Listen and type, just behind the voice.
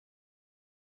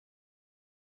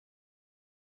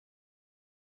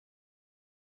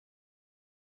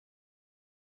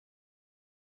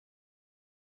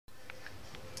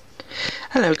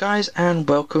Hello guys, and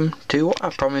welcome to what I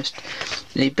promised,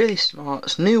 the Billy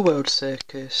Smart's New World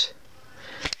Circus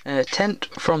tent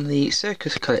from the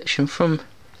Circus collection from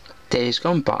days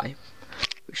gone by,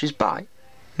 which is by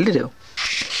Lledo,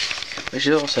 which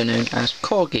is also known as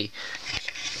Corgi.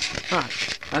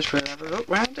 Right, let's really have a look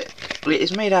round it. It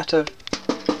is made out of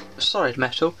solid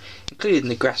metal, including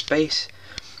the grass base.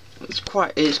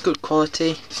 It's good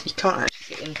quality. You can't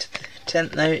actually get into the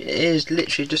tent though. It is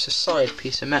literally just a solid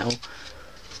piece of metal.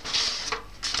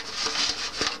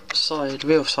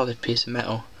 Real solid piece of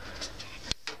metal.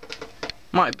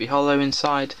 Might be hollow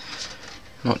inside,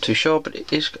 not too sure, but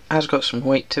it has got some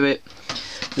weight to it.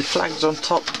 The flags on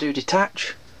top do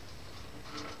detach,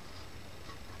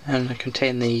 and they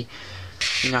contain the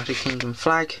United Kingdom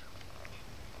flag.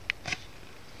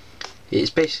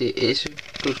 It's a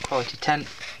good quality tent.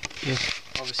 You've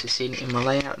obviously seen it in my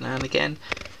layout now and again.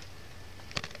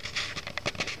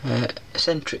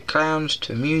 Eccentric clowns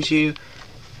to amuse you,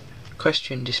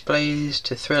 equestrian displays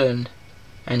to thrill and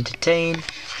entertain,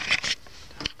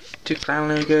 2 clown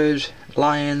logos,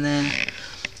 lion there.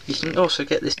 You can also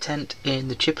get this tent in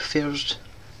the Chipperfield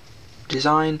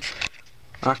design.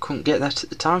 I couldn't get that at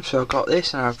the time, so I got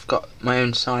this, and I've got my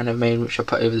own sign I've made which I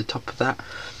put over the top of that.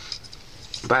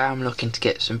 But I am looking to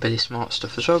get some Billy Smart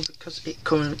stuff as well, because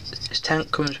this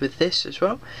tent comes with this as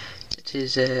well. It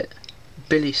is a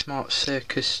Billy Smart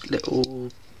Circus little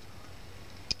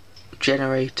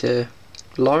generator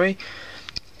lorry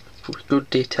with good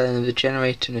detailing of the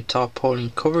generator and a tarpaulin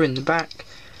cover in the back.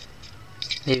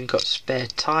 They even got spare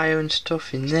tyre and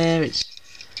stuff in there.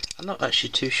 I'm not actually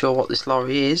too sure what this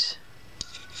lorry is.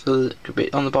 So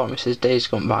on the bottom it says Days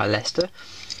Gone By Leicester.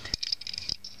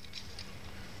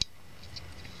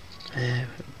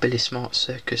 Billy Smart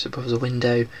Circus above the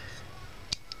window.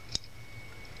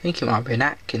 I think it might be an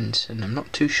Atkinson, I'm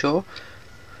not too sure.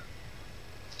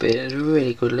 But it's a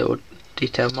really good little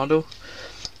detailed model.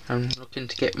 I'm looking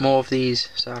to get more of these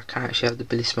so I can actually have the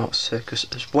Billy Smart Circus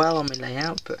as well on my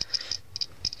layout, but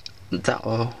that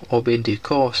will all be in due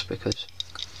course because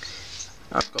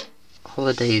I've got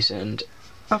holidays and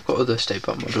I've got other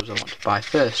staple models I want to buy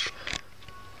first.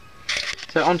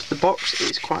 So onto the box.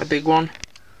 It's quite a big one.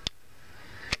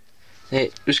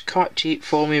 It was quite cheap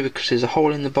for me because there's a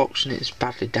hole in the box and it's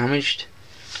badly damaged,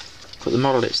 but the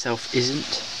model itself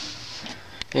isn't.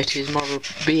 It is model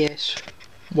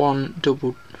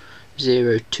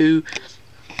BS1002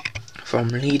 from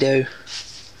Lledo.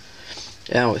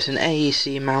 Oh, it's an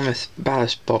AEC mammoth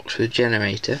ballast box with a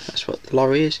generator. That's what the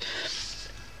lorry is.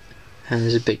 And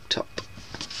there's a big top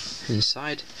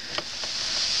inside.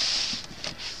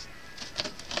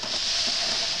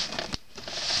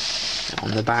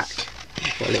 On the back,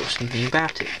 you've got a little something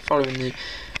about it. Following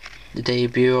the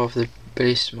debut of the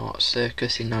Billy Smart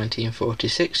Circus in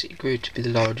 1946, it grew to be the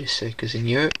largest circus in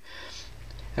Europe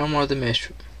and one of the most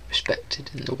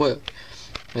respected in the world.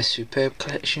 This superb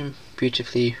collection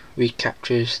beautifully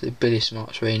recaptures the Billy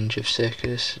Smart's range of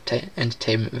circus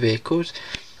entertainment vehicles.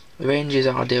 The range is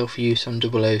ideal for use on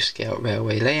 00 scale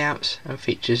railway layouts and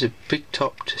features a big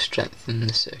top to strengthen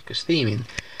the circus theming.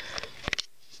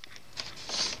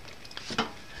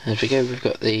 As we go, we've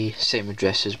got the same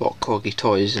address as what Corgi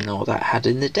Toys and all that had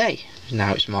in the day.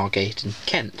 Now it's Margate and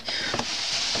Kent.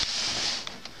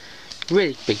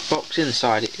 Really big box.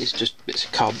 Inside it is just bits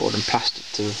of cardboard and plastic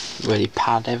to really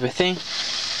pad everything.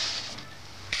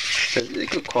 But really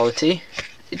good quality.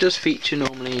 It does feature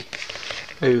normally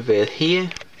over here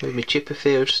with my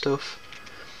Chipperfield stuff.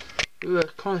 We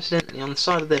were coincidentally on the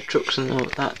side of their trucks and all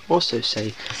that also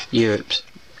say Europe's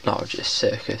largest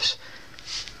circus.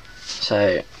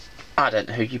 So I don't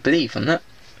know who you believe on that.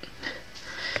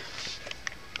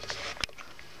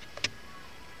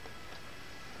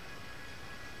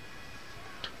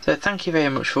 So thank you very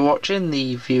much for watching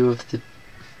the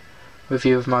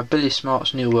review of my Billy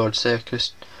Smart's New World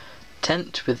Circus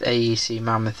tent with AEC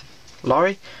mammoth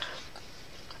lorry.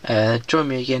 Join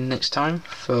me again next time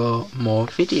for more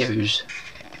videos.